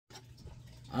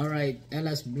Alright,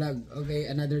 Ella's Vlog. Okay,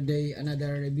 another day,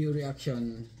 another review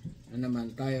reaction na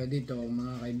naman tayo dito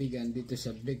mga kaibigan dito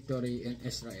sa victory in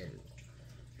Israel.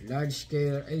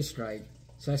 Large-scale airstrike,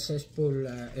 successful.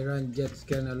 Iran jets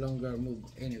can no longer move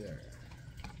anywhere.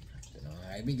 So,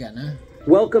 mga kaibigan, ha?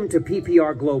 Welcome to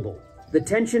PPR Global. The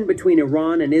tension between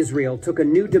Iran and Israel took a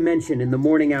new dimension in the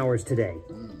morning hours today.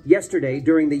 Yesterday,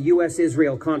 during the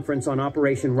U.S.-Israel conference on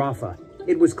Operation Rafah,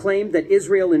 it was claimed that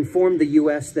Israel informed the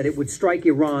U.S. that it would strike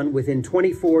Iran within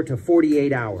 24 to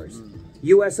 48 hours.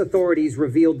 U.S. authorities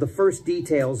revealed the first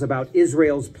details about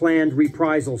Israel's planned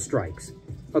reprisal strikes.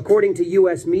 According to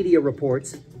U.S. media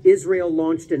reports, Israel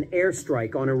launched an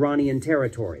airstrike on Iranian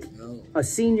territory. A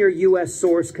senior U.S.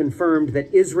 source confirmed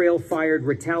that Israel fired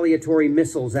retaliatory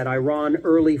missiles at Iran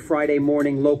early Friday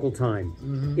morning local time.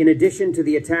 In addition to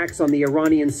the attacks on the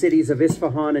Iranian cities of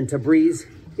Isfahan and Tabriz,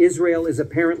 Israel is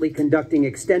apparently conducting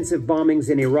extensive bombings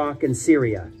in Iraq and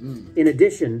Syria. In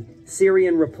addition,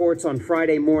 Syrian reports on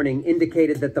Friday morning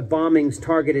indicated that the bombings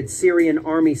targeted Syrian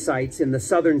army sites in the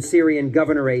southern Syrian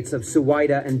governorates of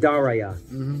Suwaida and Daraya.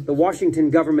 The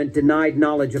Washington government denied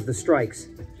knowledge of the strikes.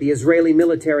 The Israeli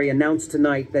military announced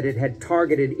tonight that it had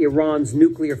targeted Iran's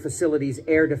nuclear facilities'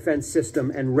 air defense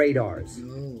system and radars.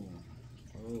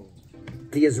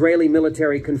 The Israeli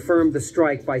military confirmed the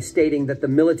strike by stating that the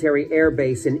military air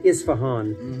base in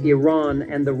Isfahan, Iran,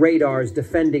 and the radars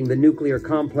defending the nuclear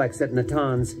complex at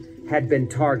Natanz had been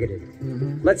targeted.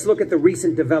 Let's look at the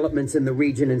recent developments in the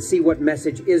region and see what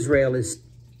message Israel is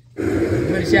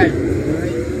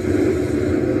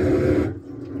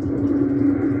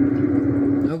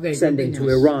sending to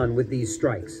Iran with these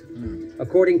strikes.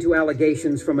 According to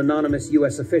allegations from anonymous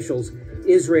U.S. officials,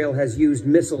 Israel has used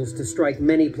missiles to strike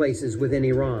many places within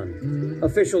Iran.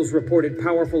 Officials reported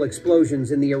powerful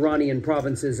explosions in the Iranian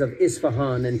provinces of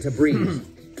Isfahan and Tabriz.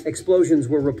 Explosions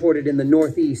were reported in the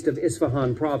northeast of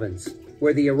Isfahan province,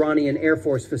 where the Iranian Air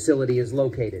Force facility is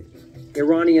located.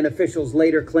 Iranian officials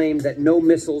later claimed that no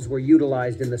missiles were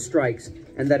utilized in the strikes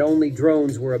and that only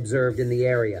drones were observed in the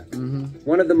area.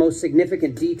 One of the most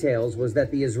significant details was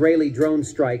that the Israeli drone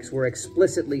strikes were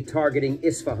explicitly targeting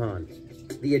Isfahan.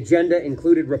 The agenda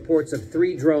included reports of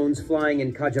 3 drones flying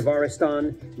in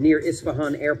Kajavaristan near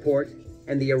Isfahan Airport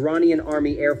and the Iranian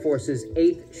Army Air Force's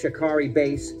 8th Shakari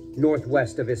base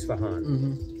northwest of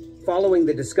Isfahan. Following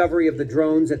the discovery of the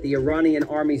drones at the Iranian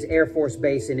Army's Air Force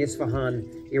base in Isfahan,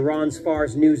 Iran's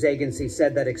Fars news agency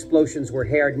said that explosions were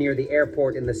heard near the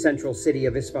airport in the central city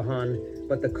of Isfahan,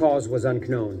 but the cause was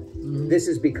unknown. This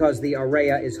is because the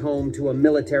area is home to a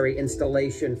military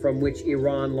installation from which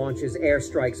Iran launches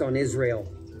airstrikes on Israel.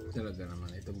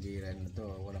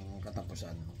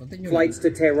 Flights to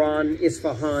Tehran,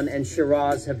 Isfahan, and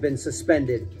Shiraz have been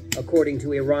suspended, according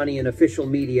to Iranian official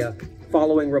media,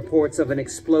 following reports of an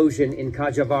explosion in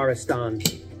Kajavaristan.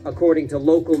 According to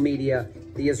local media,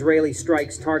 the Israeli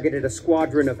strikes targeted a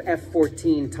squadron of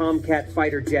F-14 Tomcat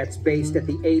fighter jets based at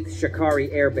the 8th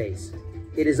Shakari Air Base.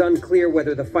 It is unclear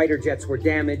whether the fighter jets were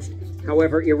damaged.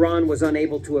 However, Iran was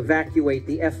unable to evacuate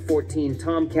the F-14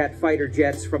 Tomcat fighter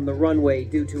jets from the runway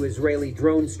due to Israeli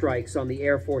drone strikes on the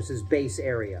Air Force's base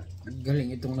area.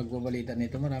 Galing itong nagbabalita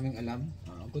nito, maraming alam.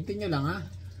 Continue lang, ha?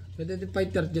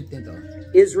 Fighter jet nito.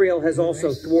 Israel has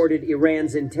also thwarted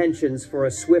Iran's intentions for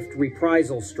a swift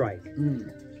reprisal strike.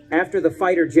 After the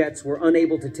fighter jets were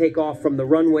unable to take off from the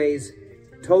runways,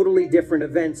 totally different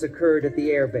events occurred at the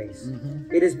airbase.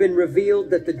 It has been revealed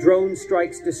that the drone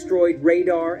strikes destroyed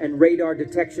radar and radar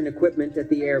detection equipment at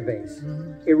the airbase.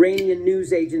 Iranian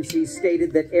news agencies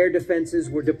stated that air defenses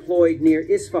were deployed near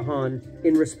Isfahan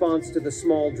in response to the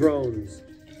small drones.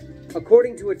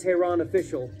 According to a Tehran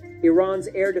official, Iran's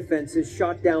air defenses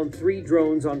shot down 3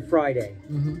 drones on Friday.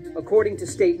 According to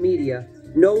state media,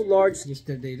 no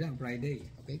large-scale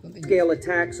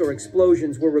attacks or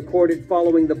explosions were recorded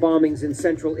following the bombings in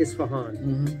central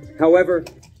Isfahan. However,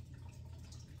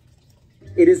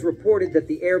 it is reported that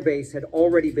the airbase had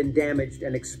already been damaged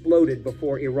and exploded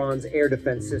before Iran's air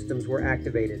defense systems were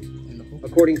activated.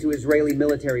 According to Israeli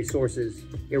military sources,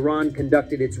 Iran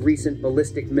conducted its recent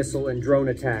ballistic missile and drone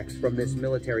attacks from this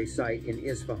military site in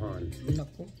Isfahan.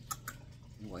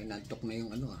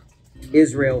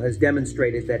 Israel has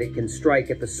demonstrated that it can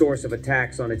strike at the source of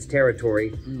attacks on its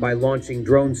territory by launching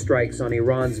drone strikes on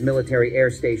Iran's military air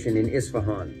station in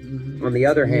Isfahan. On the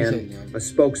other hand, a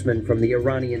spokesman from the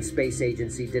Iranian space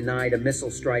agency denied a missile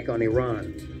strike on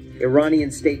Iran. Iranian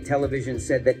state television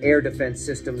said that air defense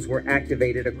systems were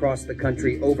activated across the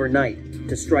country overnight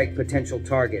to strike potential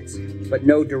targets, but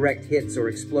no direct hits or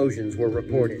explosions were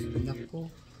reported.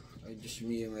 Diyos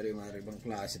mio, mari-mari bang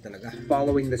klase talaga.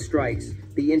 Following the strikes,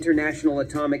 the International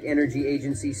Atomic Energy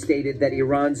Agency stated that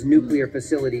Iran's nuclear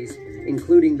facilities,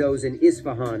 including those in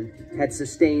Isfahan, had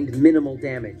sustained minimal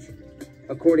damage.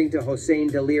 According to Hossein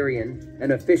Delirian,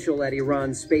 an official at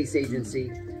Iran's space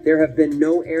agency, there have been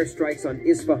no airstrikes on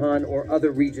Isfahan or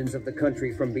other regions of the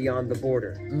country from beyond the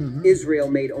border. Israel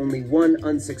made only one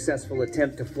unsuccessful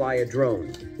attempt to fly a drone,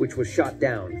 which was shot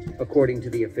down, according to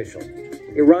the official.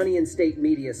 Iranian state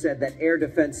media said that air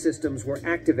defense systems were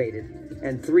activated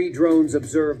and 3 drones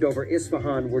observed over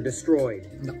Isfahan were destroyed.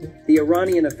 The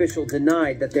Iranian official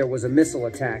denied that there was a missile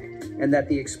attack and that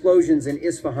the explosions in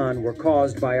Isfahan were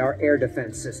caused by our air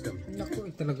defense system.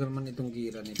 Naku, talaga naman itong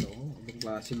gira nito. Ibang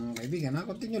klase mga kaibigan.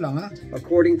 Continue lang ha.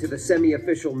 According to the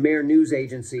semi-official Mer news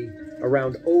agency,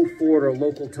 around 04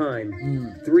 local time,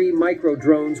 3 micro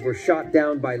drones were shot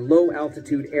down by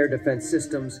low-altitude air defense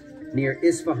systems near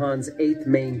Isfahan's 8th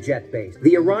main jet base.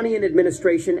 The Iranian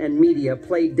administration and media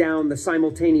played down the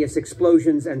simultaneous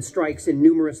explosions and strikes in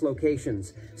numerous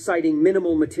locations, citing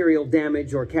minimal material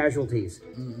damage or casualties.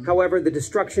 However, the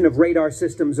destruction of radar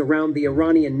systems around the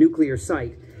Iranian nuclear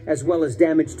site, as well as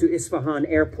damage to Isfahan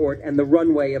airport and the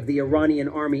runway of the Iranian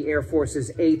Army Air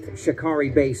Force's 8th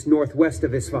Shakari base northwest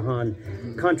of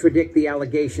Isfahan, contradict the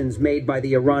allegations made by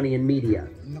the Iranian media.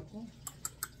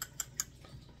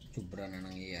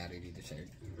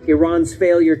 Iran's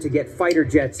failure to get fighter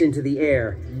jets into the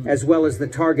air, as well as the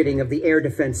targeting of the air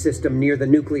defense system near the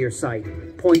nuclear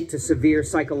site, point to severe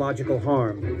psychological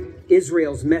harm.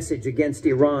 Israel's message against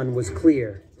Iran was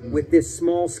clear. With this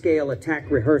small-scale attack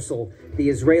rehearsal,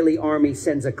 the Israeli army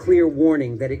sends a clear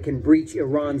warning that it can breach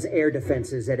Iran's air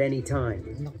defenses at any time.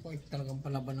 Naku, talagang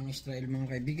palaban ng Israel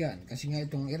mga kaibigan. Kasi nga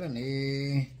itong Iran,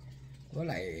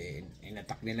 wala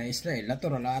inatak nila Israel.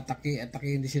 Natural, atake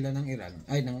hindi sila ng Iran,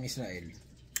 ng Israel.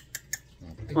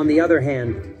 On the other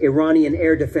hand, Iranian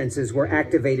air defenses were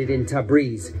activated in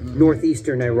Tabriz,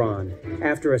 northeastern Iran,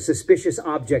 after a suspicious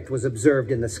object was observed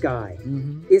in the sky.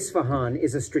 Isfahan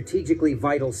is a strategically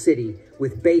vital city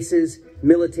with bases,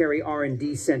 military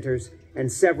R&D centers,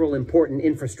 and several important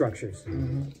infrastructures.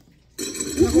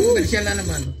 Komersyal na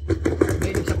naman.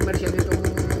 May sa komersyal itong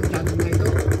channel na ito.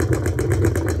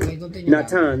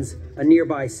 Natanz, a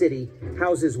nearby city,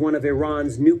 houses one of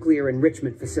Iran's nuclear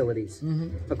enrichment facilities.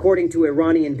 According to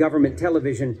Iranian government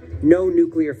television, no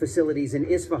nuclear facilities in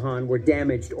Isfahan were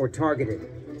damaged or targeted.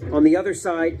 On the other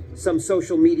side, some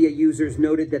social media users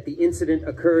noted that the incident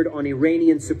occurred on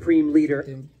Iranian Supreme Leader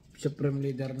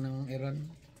ng Iran,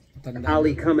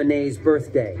 Ali Khamenei's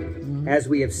birthday. As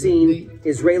we have seen,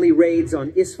 Israeli raids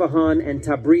on Isfahan and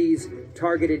Tabriz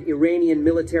targeted Iranian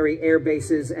military air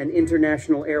bases and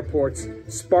international airports,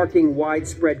 sparking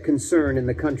widespread concern in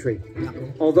the country.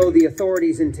 Although the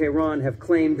authorities in Tehran have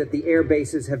claimed that the air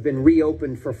bases have been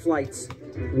reopened for flights,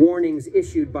 warnings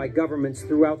issued by governments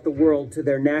throughout the world to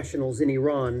their nationals in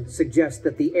Iran suggest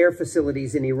that the air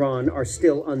facilities in Iran are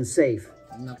still unsafe.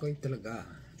 Nakoy talaga.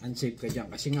 Unsafe ka dyan.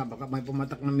 Kasi nga baka may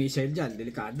pumatak na missile dyan.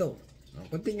 Delikado.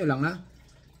 Continue lang ha.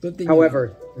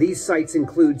 However, these sites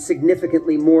include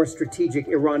significantly more strategic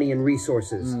Iranian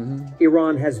resources.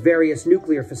 Iran has various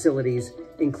nuclear facilities,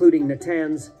 including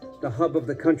Natanz, the hub of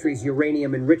the country's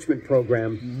uranium enrichment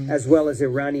program, as well as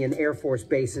Iranian Air Force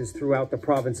bases throughout the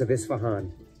province of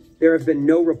Isfahan. There have been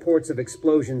no reports of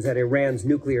explosions at Iran's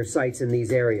nuclear sites in these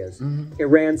areas.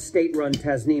 Iran's state-run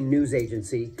Tasnim news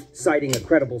agency, citing a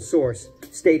credible source,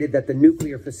 stated that the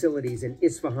nuclear facilities in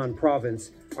Isfahan province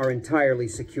are entirely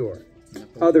secure.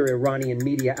 Other Iranian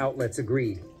media outlets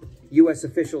agreed. U.S.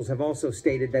 officials have also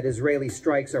stated that Israeli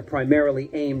strikes are primarily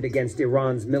aimed against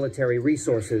Iran's military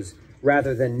resources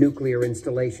rather than nuclear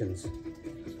installations.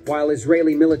 While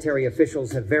Israeli military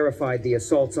officials have verified the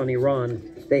assaults on Iran,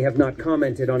 they have not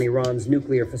commented on Iran's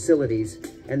nuclear facilities,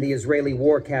 and the Israeli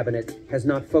War Cabinet has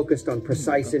not focused on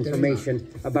precise information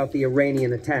about the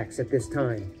Iranian attacks at this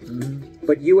time.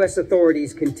 But U.S.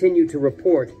 authorities continue to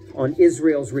report on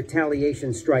Israel's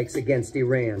retaliation strikes against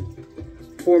Iran.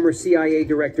 Former CIA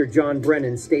Director John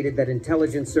Brennan stated that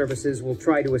intelligence services will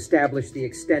try to establish the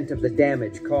extent of the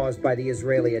damage caused by the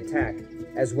Israeli attack,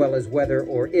 as well as whether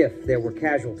or if there were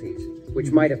casualties,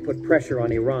 which might have put pressure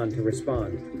on Iran to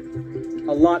respond.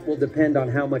 A lot will depend on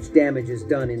how much damage is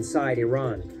done inside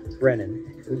Iran,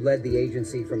 Brennan, who led the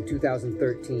agency from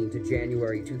 2013 to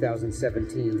January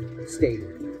 2017,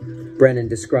 stated. Brennan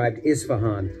described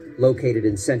Isfahan, located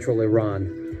in central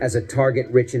Iran, as a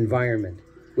target-rich environment,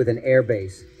 with an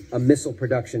airbase, a missile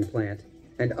production plant,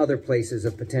 and other places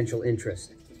of potential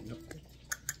interest.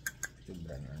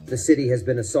 The city has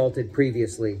been assaulted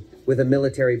previously, with a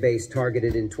military base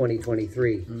targeted in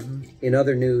 2023. In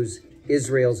other news,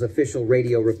 Israel's official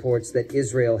radio reports that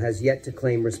Israel has yet to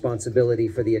claim responsibility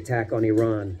for the attack on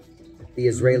Iran. The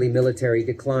Israeli military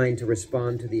declined to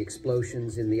respond to the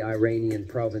explosions in the Iranian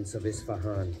province of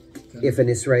Isfahan. If an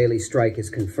Israeli strike is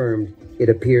confirmed, it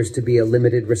appears to be a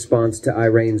limited response to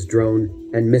Iran's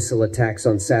drone and missile attacks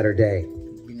on Saturday.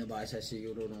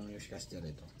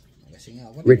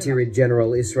 Retired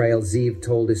General Israel Ziv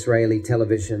told Israeli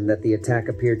television that the attack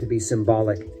appeared to be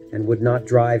symbolic and would not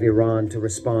drive Iran to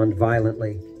respond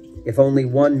violently. If only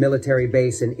one military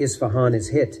base in Isfahan is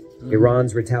hit,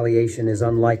 Iran's retaliation is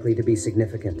unlikely to be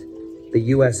significant. The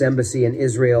U.S. Embassy in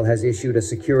Israel has issued a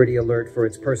security alert for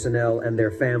its personnel and their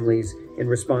families in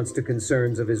response to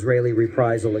concerns of Israeli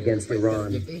reprisal against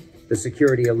Iran. The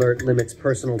security alert limits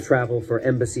personal travel for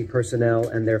embassy personnel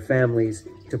and their families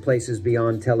to places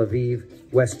beyond Tel Aviv,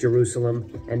 West Jerusalem,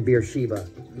 and Beersheba.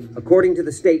 According to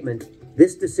the statement,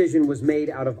 this decision was made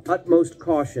out of utmost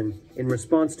caution in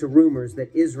response to rumors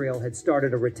that Israel had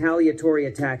started a retaliatory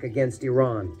attack against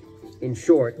Iran. In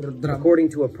short, according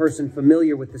to a person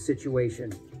familiar with the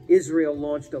situation, Israel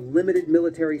launched a limited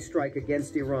military strike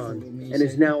against Iran and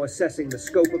is now assessing the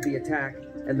scope of the attack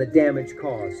and the damage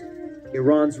caused.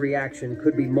 Iran's reaction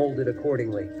could be molded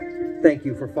accordingly. Thank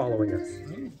you for following us.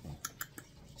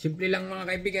 Simple lang mga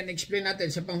kaibigan, explain natin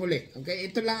sa panghuli. Okay,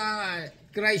 ito lang ang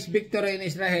Christ victory in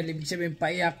Israel. Ibig sabihin,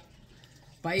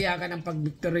 paiyakan ang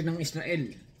pag-victory ng Israel.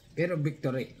 Pero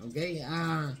victory. Okay,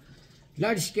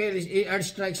 large scale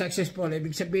airstrike successful.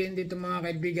 Ibig sabihin dito mga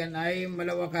kaibigan ay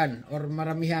malawakan or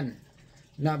maramihan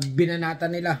na binanata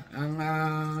nila ang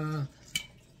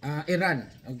Iran.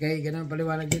 Okay, ganun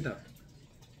paliwanag dito.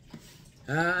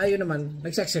 Ayun naman,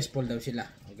 nag-successful daw sila.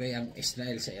 Okay, ang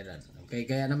Israel sa Iran. Okay,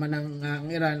 kaya naman ang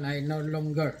Iran ay no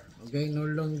longer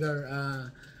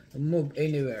move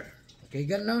anywhere. Okay,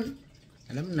 ganun.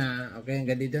 Alam na. Okay,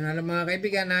 hanggang dito na lang mga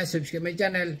kaibigan na subscribe my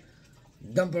channel.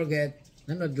 Don't forget,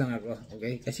 nanood lang ako.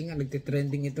 Okay, kasi nga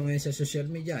nagtitrending ito ngayon sa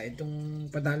social media. Itong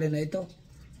padali na ito.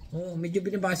 Oh, medyo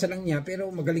binabasa lang niya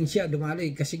pero magaling siya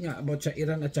dumali kasi nga about sa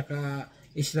Iran at saka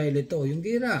Israel ito. Yung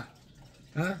gira.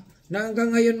 Na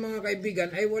hanggang ngayon mga kaibigan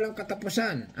ay walang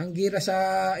katapusan ang gira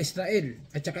sa Israel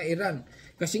at saka Iran.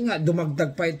 Kasi nga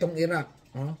dumagdag pa itong Iraq,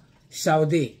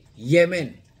 Saudi,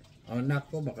 Yemen.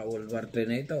 Nako, baka World War III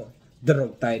na ito.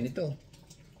 Drog tayo nito.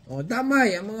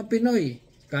 Damay ang mga Pinoy.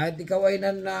 Kahit ikaw ay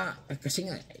kasi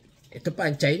nga, ito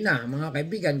pa ang China, mga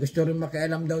kaibigan, gusto rin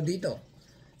makialam daw dito.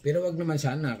 Pero wag naman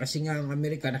sana, kasi nga ang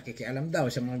Amerika nakikialam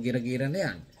daw sa mga gira-gira na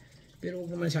yan. Pero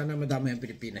wag naman sana madami ang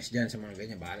Pilipinas dyan sa mga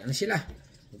ganyan. Bahala na sila.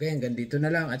 Okay, hanggang dito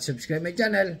na lang at subscribe my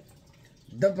channel.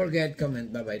 Don't forget, comment.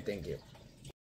 Bye-bye. Thank you.